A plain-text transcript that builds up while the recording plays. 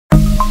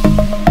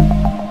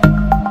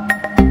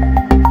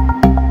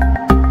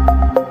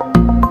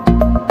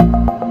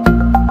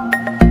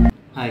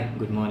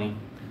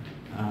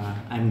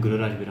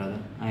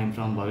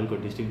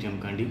Bagalkot district,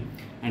 Jamkhandi,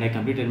 and I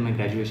completed my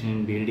graduation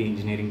in BLD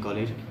Engineering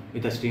College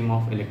with a stream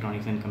of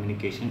Electronics and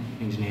Communication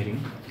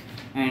Engineering.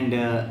 And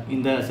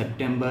in the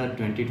September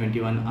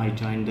 2021, I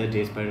joined the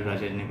Jspiders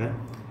Rajajinagar.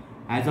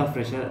 As a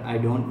fresher, I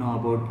didn't know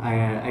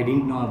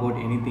about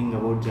anything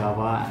about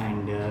Java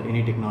and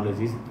any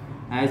technologies.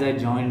 As I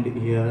joined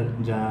here,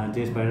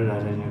 Jspiders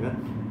Rajajinagar,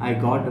 I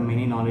got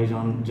many knowledge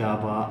on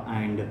Java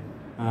and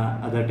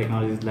other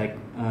technologies like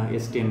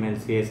HTML,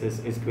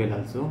 CSS, SQL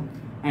also.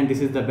 And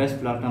this is the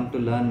best platform to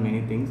learn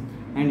many things.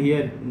 And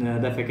here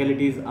the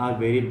faculties are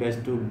very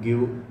best to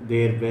give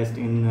their best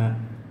in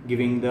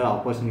giving the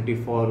opportunity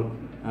for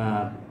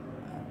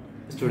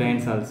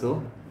students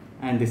also.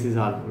 And this is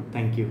all.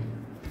 Thank you.